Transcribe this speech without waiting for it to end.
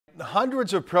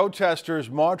Hundreds of protesters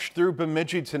marched through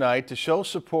Bemidji tonight to show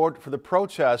support for the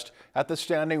protest at the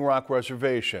Standing Rock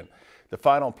Reservation. The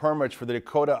final permits for the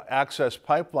Dakota Access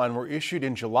Pipeline were issued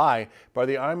in July by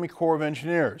the Army Corps of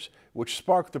Engineers, which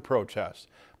sparked the protest.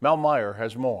 Mel Meyer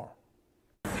has more.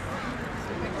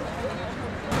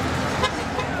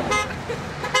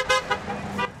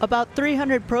 About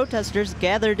 300 protesters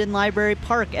gathered in Library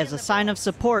Park as a sign of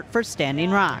support for Standing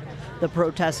Rock. The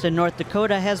protest in North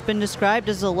Dakota has been described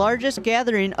as the largest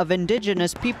gathering of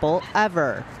Indigenous people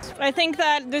ever. I think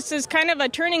that this is kind of a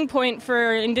turning point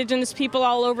for Indigenous people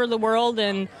all over the world,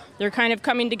 and they're kind of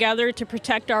coming together to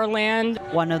protect our land.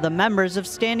 One of the members of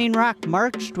Standing Rock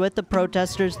marched with the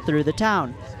protesters through the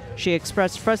town. She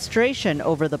expressed frustration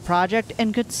over the project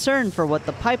and concern for what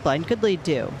the pipeline could lead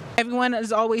to. Everyone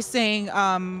is always saying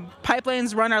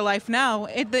pipelines run our life now.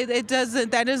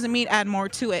 That doesn't mean add more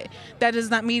to it. That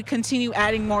does not mean continue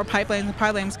adding more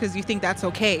pipelines because you think that's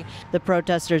okay. The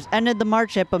protesters ended the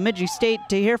march at Bemidji State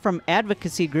to hear from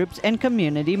advocacy groups and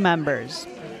community members.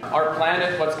 Our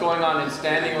planet, what's going on in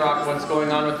Standing Rock, what's going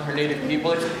on with our Native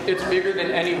people, it's bigger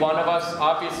than any one of us.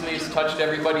 Obviously, it's touched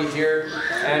everybody here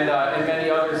and many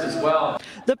others as well.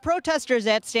 The protesters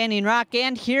at Standing Rock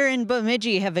and here in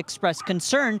Bemidji have expressed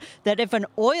concern that if an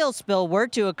oil spill were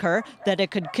to occur, that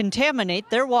it could contaminate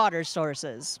their water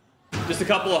sources. Just a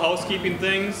couple of housekeeping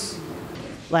things.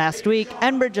 Last week,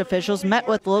 Enbridge officials met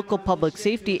with local public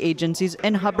safety agencies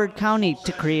in Hubbard County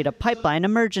to create a pipeline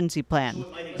emergency plan.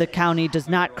 The county does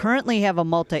not currently have a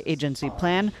multi-agency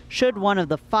plan should one of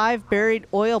the 5 buried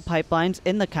oil pipelines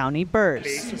in the county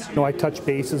burst. I touch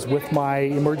bases with my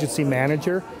emergency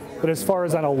manager, but as far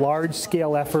as on a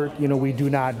large-scale effort, we do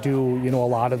not do, a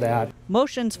lot of that.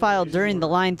 Motions filed during the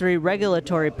Line 3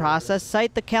 regulatory process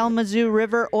cite the Kalamazoo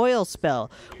River oil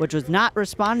spill, which was not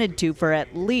responded to for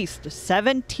at least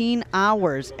 17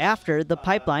 hours after the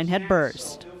pipeline had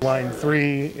burst. Line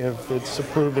 3, if it's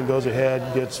approved and goes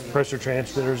ahead, gets pressure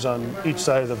transmitters on each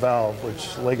side of the valve,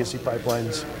 which legacy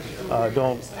pipelines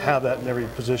don't have that in every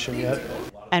position yet.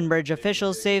 Enbridge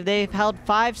officials say they've held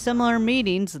 5 similar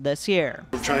meetings this year.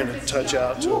 We're trying to touch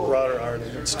out to a broader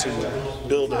audience to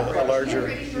build a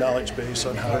larger knowledge base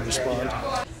on how to respond.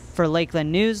 For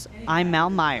Lakeland News, I'm Mel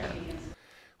Meyer.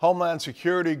 Homeland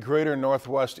Security, Greater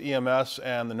Northwest EMS,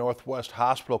 and the Northwest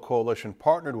Hospital Coalition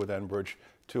partnered with Enbridge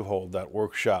to hold that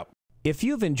workshop. If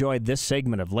you've enjoyed this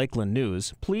segment of Lakeland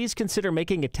News, please consider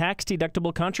making a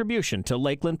tax-deductible contribution to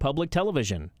Lakeland Public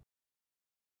Television.